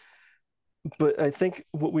 But I think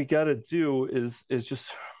what we got to do is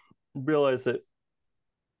just realize that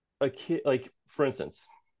a kid, like for instance,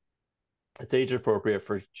 it's age appropriate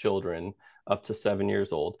for children up to 7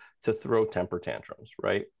 years old to throw temper tantrums,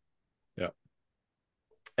 right? Yeah,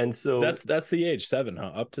 And so that's the age, 7,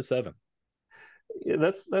 huh? Up to 7. yeah,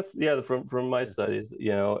 that's yeah, from my Yeah. studies,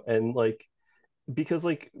 and like because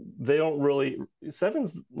like they don't really,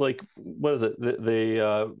 seven's like, what is it? They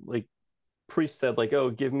like priest said like, oh,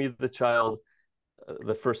 give me the child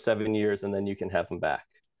the first 7 years and then you can have him back.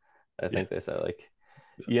 I Yeah. think they said like,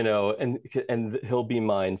 and he'll be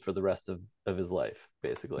mine for the rest of his life,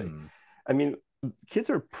 basically. Hmm. I mean, kids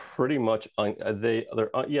are pretty much they're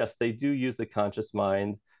yes, they do use the conscious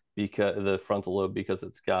mind, because the frontal lobe, because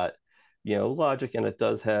it's got logic, and it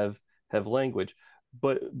does have language,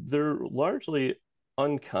 but they're largely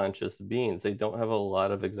unconscious beings. They don't have a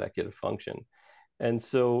lot of executive function. And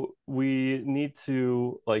so we need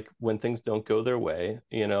to, like, when things don't go their way,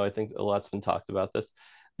 I think a lot's been talked about this.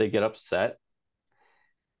 They get upset,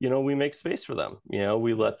 we make space for them. We Yeah.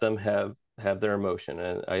 let them have their emotion.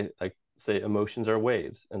 And I say emotions are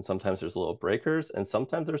waves, and sometimes there's little breakers, and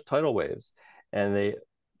sometimes there's tidal waves, and they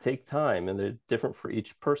take time, and they're different for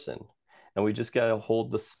each person. And we just got to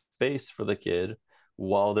hold the space for the kid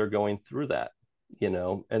while they're going through that,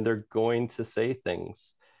 and they're going to say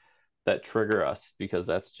things that trigger us because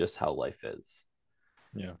that's just how life is.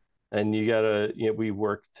 Yeah. And you gotta, we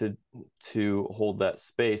work to hold that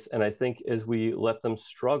space. And I think as we let them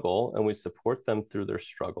struggle and we support them through their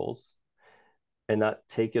struggles and not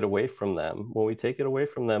take it away from them, when we take it away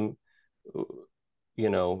from them, you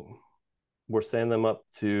know we're setting them up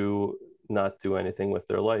to not do anything with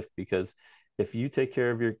their life. Because if you take care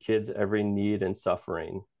of your kids' every need and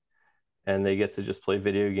suffering, and they get to just play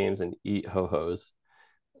video games and eat ho-hos,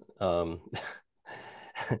 um,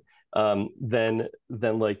 then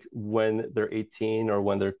like when they're 18, or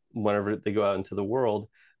whenever they go out into the world,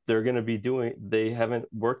 they haven't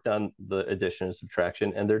worked on the addition and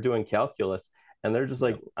subtraction, and they're doing calculus, and they're just Yeah.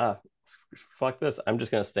 like, fuck this, I'm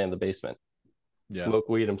just going to stay in the basement, Yeah. smoke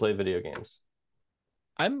weed and play video games.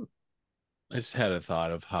 I'm I just had a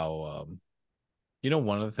thought of how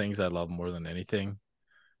one of the things I love more than anything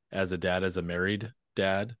as a dad, as a married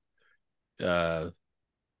dad, uh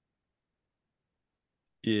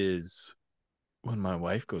is when my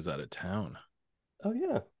wife goes out of town Oh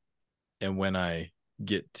yeah. and when I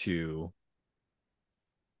get to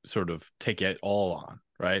sort of take it all on,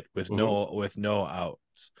 right? With Hmm. no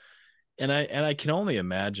outs. And I can only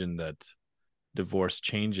imagine that divorce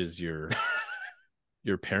changes your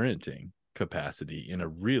parenting capacity in a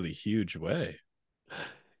really huge way.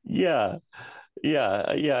 Yeah, yeah,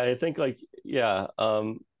 I think, like, yeah.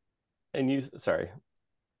 And you, sorry.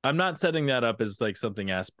 I'm not setting that up as like something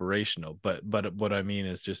aspirational, but what I mean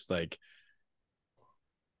is just like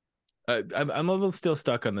I'm a little still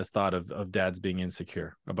stuck on this thought of dads being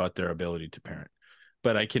insecure about their ability to parent.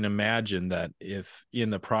 But I can imagine that if in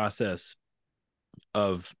the process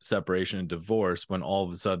of separation and divorce, when all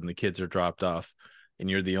of a sudden the kids are dropped off and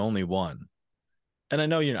you're the only one, and I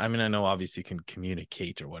know I mean, I know obviously you can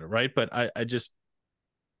communicate or whatever, right? But I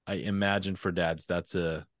imagine for dads that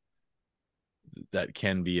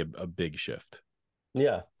can be a big shift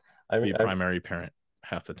Yeah, to be a I primary parent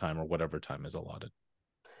half the time or whatever time is allotted.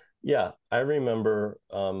 yeah, I remember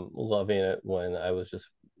loving it when I was just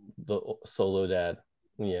the solo dad,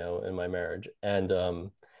 in my marriage. And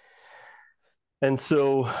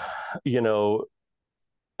so, you know,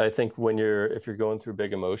 I think if you're going through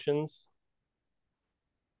big emotions,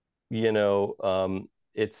 you know,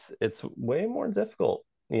 it's way more difficult,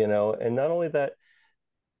 and not only that,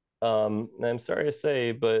 I'm sorry to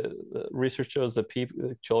say, but research shows that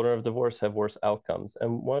children of divorce have worse outcomes.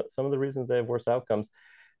 And some of the reasons they have worse outcomes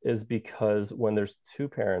is because when there's two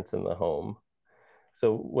parents in the home.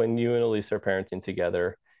 So when you and Elise are parenting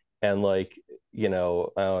together, and, like, I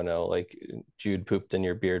don't know, like Jude pooped in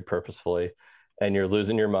your beard purposefully, and you're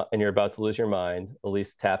losing your mind, and you're about to lose your mind,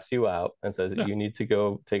 Elise taps you out and says Yeah. you need to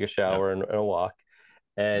go take a Yeah. shower and a walk,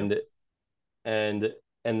 Yeah. and and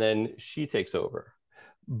and then she takes over.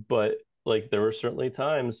 But, like, there were certainly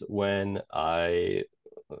times when I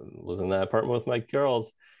was in that apartment with my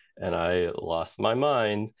girls, and I lost my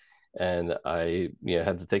mind, and I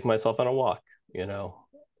had to take myself on a walk, and Yeah.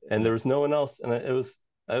 there was no one else, and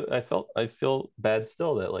I feel bad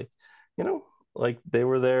still that, like, you know like they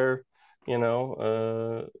were there,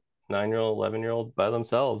 9-year-old, 11-year-old by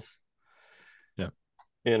themselves, Yeah.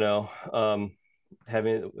 you know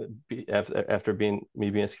after being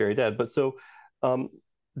a scary dad. But so, um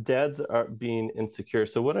dads are being insecure.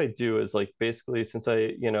 So what I do is, like, basically, since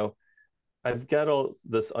I've got all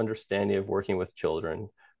this understanding of working with children,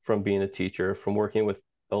 from being a teacher, from working with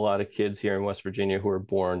a lot of kids here in West Virginia who are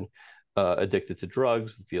born addicted to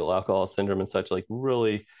drugs, fetal alcohol syndrome and such, like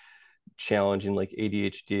really challenging, like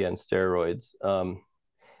ADHD and steroids.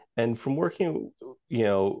 And from working, you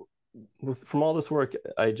know from all this work,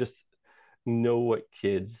 I just know what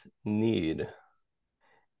kids need.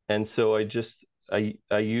 And so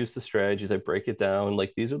I use the strategies, I break it down,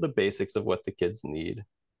 like, these are the basics of what the kids need.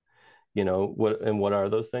 What are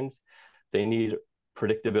those things? They need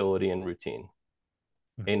predictability and routine.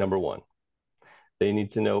 Mhm. Number one. They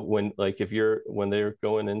need to know, when they're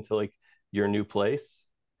going into, like, your new place,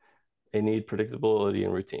 they need predictability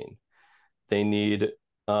and routine. They need,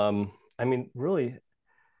 I mean, really,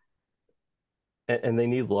 and they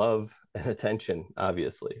need love and attention,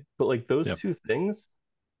 obviously. But, like, those Yep. two things,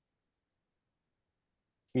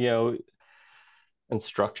 you know, and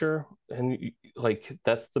structure, and like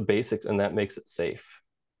that's the basics, and that makes it safe.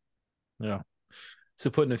 Yeah. So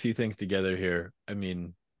putting a few things together here, I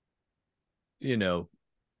mean, you know,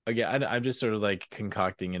 again, I'm just sort of like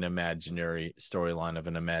concocting an imaginary storyline of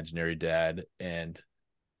an imaginary dad, and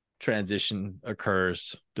transition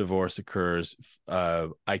occurs, divorce occurs.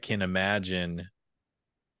 I can imagine.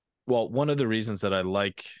 Well, one of the reasons that I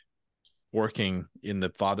like working in the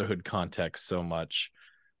fatherhood context so much,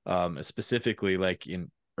 specifically like in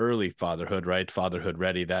early fatherhood, right? Fatherhood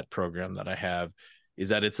Ready, that program that I have, is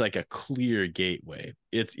that it's like a clear gateway.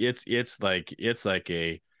 It's like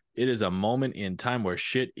it is a moment in time where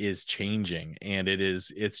shit is changing, and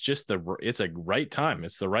it's just it's a right time.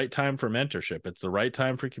 It's the right time for mentorship. It's the right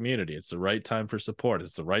time for community. It's the right time for support.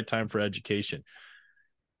 It's the right time for education.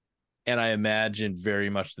 And I imagine very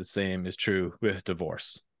much the same is true with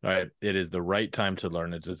divorce, right? It is the right time to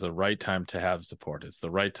learn. It is the right time to have support. It's the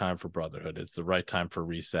right time for brotherhood. It's the right time for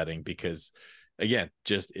resetting, because again,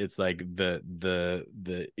 just it's like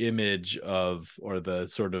the image of, or the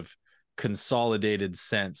sort of consolidated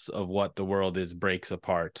sense of what the world is, breaks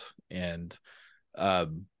apart.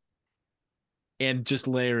 Um and just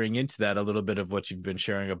layering into that a little bit of what you've been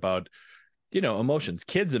sharing about, emotions,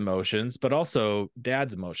 kids emotions, but also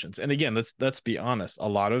dad's emotions. And again, let's be honest, a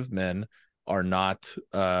lot of men are not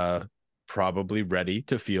probably ready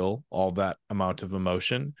to feel all that amount of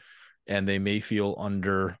emotion, and they may feel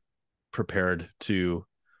under prepared to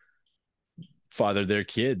father their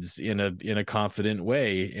kids in a confident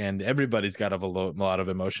way. And everybody's got a lot of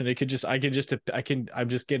emotion. It could just I'm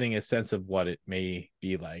just getting a sense of what it may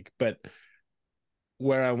be like. But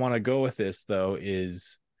where I want to go with this though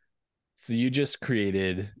is, so you just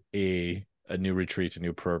created a new retreat, a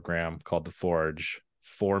new program called the Forge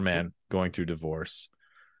for men going through divorce.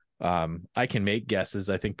 I can make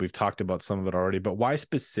guesses. I think we've talked about some of it already, but why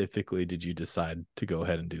specifically did you decide to go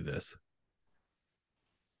ahead and do this?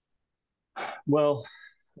 Well,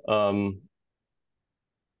 um,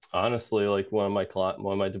 honestly, like one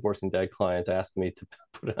of my divorcing dad clients asked me to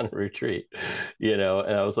put on a retreat, and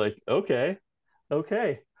I was like, okay,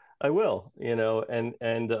 okay, I will, and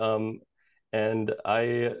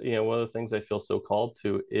I, one of the things I feel so called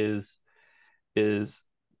to is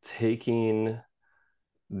taking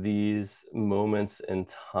these moments in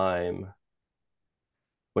time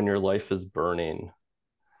when your life is burning,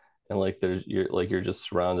 and like you're just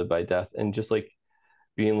surrounded by death, and just like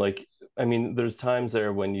being like, I mean, there's times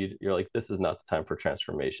there when you're like, this is not the time for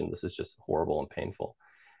transformation, this is just horrible and painful.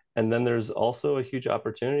 And then there's also a huge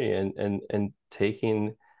opportunity, and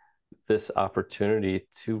taking this opportunity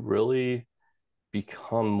to really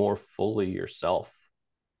become more fully yourself.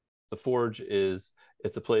 The Forge is,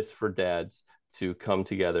 it's a place for dads to come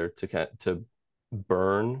together to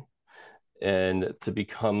burn and to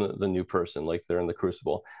become the new person, like they're in the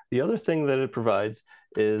crucible. The other thing that it provides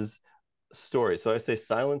is stories. So I say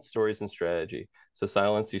silence, stories, and strategy. So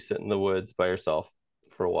silence, you sit in the woods by yourself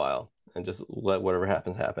for a while and just let whatever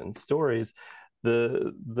happens happen. Stories,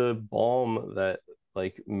 the balm that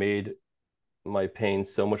like made my pain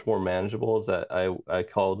so much more manageable is that I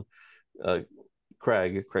called uh,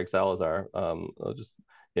 Craig Salazar, just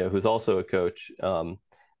who's also a coach,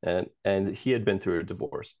 and he had been through a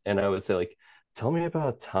divorce, and I would say like, tell me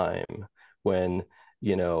about a time when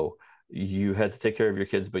you know you had to take care of your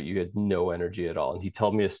kids, but you had no energy at all, and he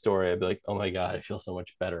told me a story. I'd be like, oh my god, I feel so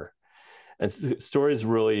much better. And stories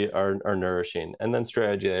really are nourishing, and then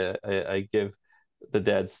strategy. I give the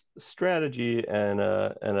dad's strategy and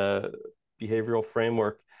a behavioral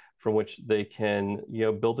framework from which they can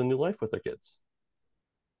build a new life with their kids.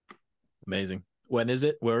 Amazing. When is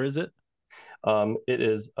it? Where is it? It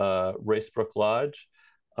is Racebrook Lodge,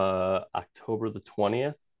 October the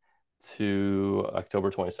 20th to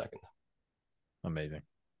October 22nd, Amazing.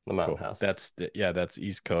 the Mountain Cool. House. That's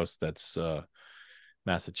East Coast. That's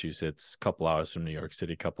Massachusetts, couple hours from New York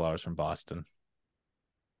City, couple hours from Boston.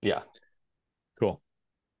 Yeah, Cool.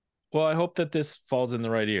 Well, I hope that this falls in the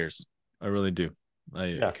right ears. I really do.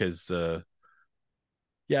 yeah. Because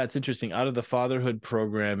yeah, it's interesting. Out of the fatherhood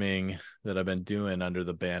programming that I've been doing under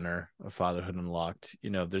the banner of Fatherhood Unlocked,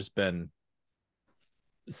 there's been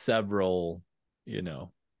several, you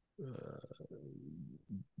know, uh,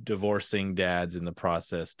 divorcing dads in the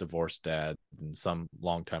process, divorced dads, and some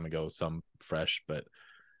long time ago, some fresh. But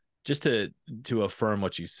just to affirm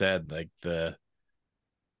what you said, like the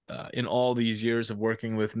in all these years of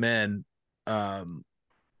working with men, um,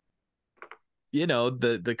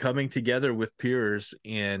 the coming together with peers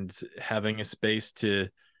and having a space to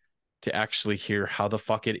actually hear how the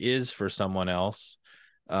fuck it is for someone else.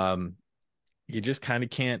 um you just kind of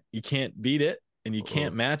can't beat it. and you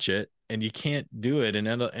can't Mm. match it, and you can't do it in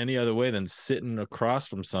any other way than sitting across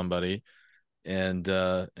from somebody and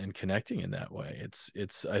connecting in that way.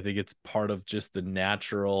 It's I think it's part of just the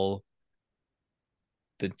natural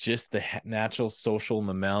social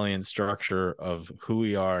mammalian structure of who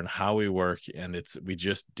we are and how we work, and it's we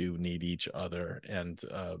just do need each other. And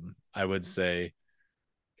I would say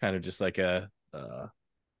kind of just like a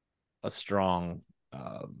strong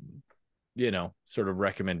sort of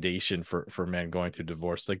recommendation for men going through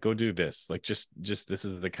divorce, like go do this, like just this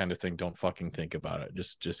is the kind of thing, don't fucking think about it,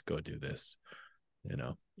 just go do this.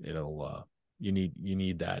 It'll you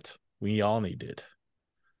need that, we all need it.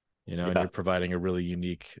 And Yeah. you're providing a really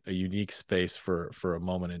unique space for a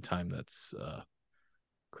moment in time that's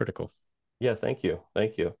critical. Yeah. Thank you.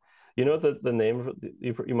 Thank you. You know the name of,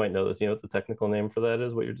 you might know this. You know what the technical name for that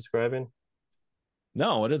is? What you're describing?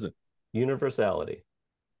 No, what is it? Universality.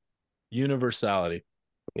 Universality.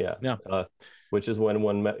 Yeah. Yeah. Uh, which is when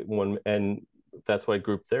one, and that's why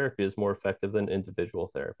group therapy is more effective than individual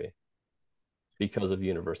therapy because of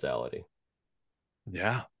universality.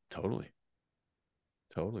 Yeah, totally.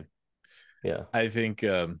 Yeah. I think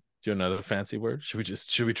do another fancy word.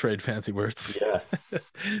 Should we trade fancy words?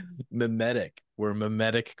 Yes. Mimetic. We're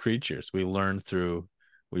mimetic creatures. We learn through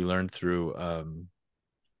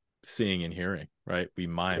seeing and hearing, right? We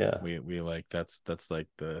mime. Yeah. We like that's like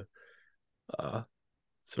the uh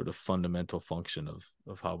sort of fundamental function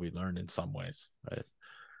of how we learn in some ways, right?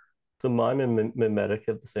 So mime and mimetic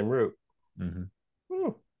have the same root. Mm-hmm. Hmm.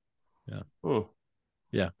 Yeah. Hmm.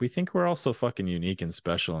 Yeah. We think we're all so fucking unique and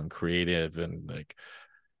special and creative, and like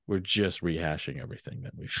we're just rehashing everything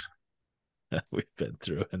that we've we've been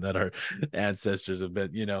through and that our ancestors have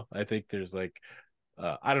been. I think there's like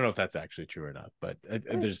I don't know if that's actually true or not, but there's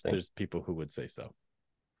Interesting. there's people who would say so.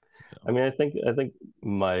 I mean, I think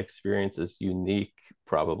my experience is unique,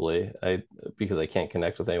 probably. Because I can't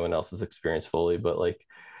connect with anyone else's experience fully, but like,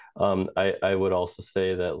 I would also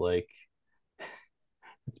say that like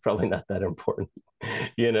it's probably not that important,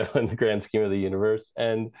 in the grand scheme of the universe.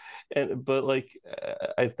 And but like,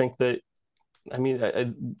 I think that I mean,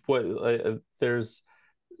 there's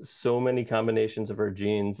so many combinations of our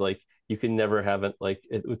genes. Like, you can never have it. Like,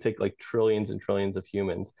 it would take like trillions and trillions of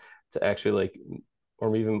humans to actually like,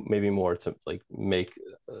 or even maybe more to like make,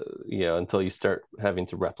 until you start having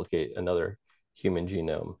to replicate another human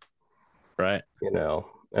genome. Right. You know,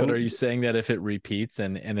 But are and you saying that if it repeats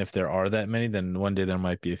and if there are that many, then one day there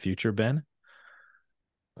might be a future Ben?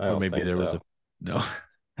 I Or don't maybe think there was so. a no.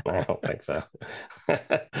 I don't think so.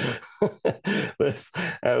 this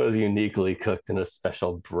that was uniquely cooked in a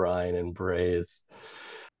special brine and braise.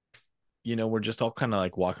 We're just all kind of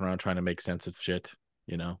like walking around trying to make sense of shit,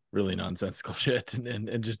 really nonsensical shit,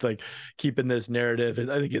 and just like keeping this narrative.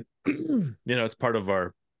 I think it's part of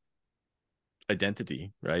our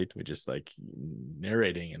identity, right? We just like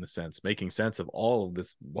narrating in a sense, making sense of all of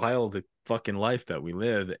this wild fucking life that we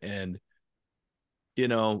live. And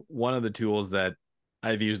one of the tools that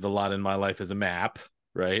I've used a lot in my life is a map,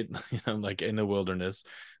 right? Like in the wilderness,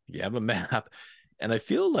 you have a map. And I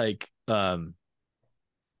feel like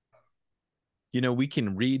we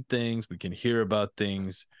can read things, we can hear about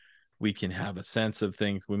things, we can have a sense of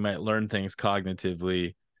things, we might learn things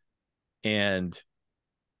cognitively, and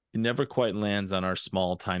it never quite lands on our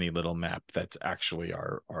small, tiny little map that's actually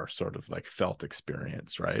our sort of like felt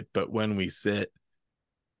experience, right? But when we sit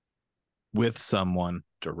with someone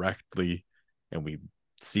directly and we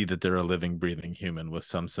see that they're a living, breathing human with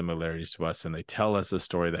some similarities to us, and they tell us a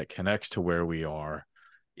story that connects to where we are,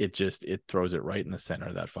 it throws it right in the center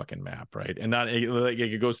of that fucking map, right? And not like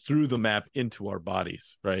it goes through the map into our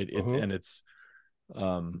bodies, right? Mm-hmm.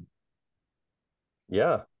 Um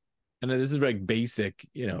Yeah. and this is like basic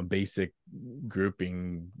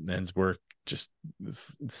grouping men's work, just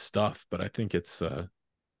stuff, but I think it's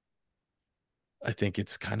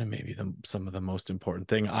kind of maybe some of the most important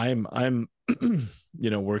thing. I'm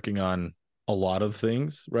working on a lot of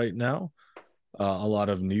things right now, a lot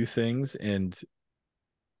of new things, and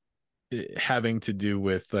having to do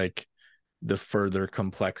with like the further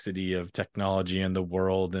complexity of technology in the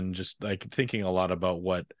world, and just like thinking a lot about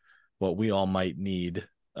what we all might need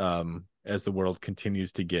as the world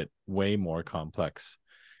continues to get way more complex.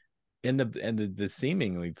 And the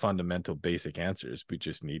seemingly fundamental basic answer is we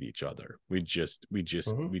just need each other.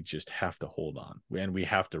 Mm-hmm. We just have to hold on, and we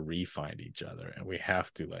have to re-find each other, and we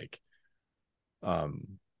have to like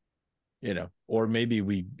um or maybe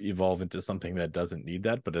we evolve into something that doesn't need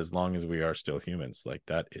that, but as long as we are still humans, like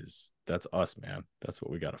that's us, man. That's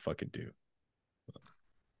what we gotta fucking do.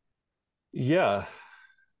 Yeah.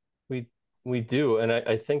 We We do. And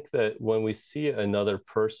I think that when we see another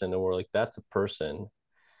person and we're like, that's a person,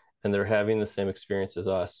 and they're having the same experience as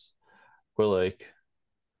us, we're like,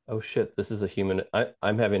 oh shit, this is a human.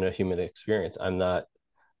 I'm having a human experience. I'm not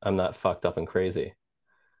fucked up and crazy.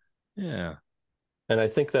 Yeah. And I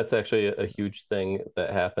think that's actually a huge thing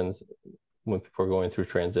that happens when people are going through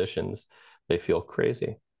transitions. They feel crazy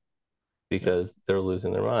Yep. because they're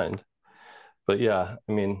losing their mind. But yeah,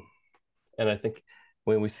 I mean, and I think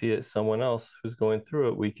when we see it someone else who's going through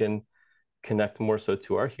it, we can connect more so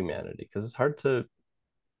to our humanity, because it's hard to,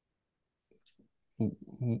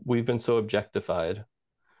 we've been so objectified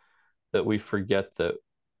that we forget that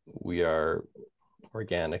we are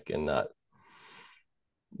organic and not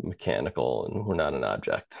mechanical, and we're not an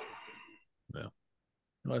object. Yeah.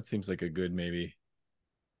 Well, that seems like a good maybe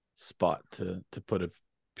spot to put a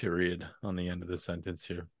period on the end of the sentence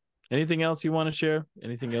here. Anything else you want to share?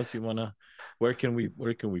 Anything else you want to? Where can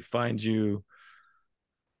we find you?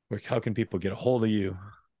 Where how can people get a hold of you?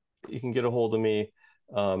 You can get a hold of me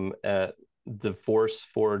at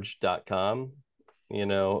divorceforge.com,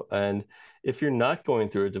 and if you're not going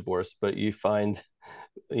through a divorce, but you find,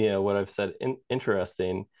 what I've said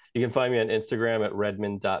interesting, you can find me on Instagram at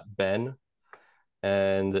redmond.ben,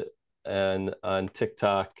 and on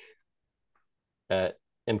TikTok at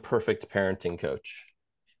imperfect parenting coach.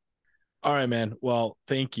 All right, man. Well,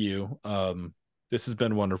 thank you. This has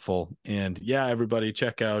been wonderful. And yeah, everybody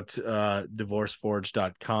check out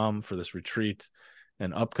divorceforge.com for this retreat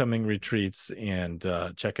and upcoming retreats, and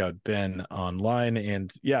check out Ben online.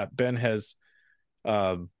 And yeah, Ben has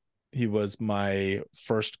um he was my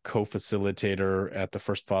first co-facilitator at the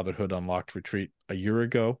first Fatherhood Unlocked retreat a year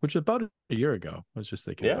ago, which is about a year ago. I was just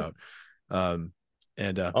thinking Yeah, about. Um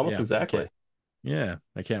and almost yeah, exactly.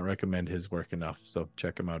 I can't recommend his work enough. So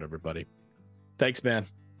check him out, everybody. Thanks, man.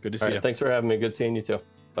 Good to All see right, you. thanks for having me. Good seeing you too.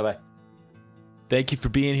 Bye bye. Thank you for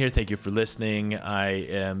being here. Thank you for listening. I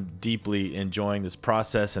am deeply enjoying this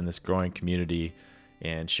process and this growing community,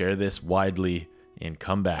 and share this widely and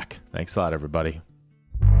come back. Thanks a lot, everybody.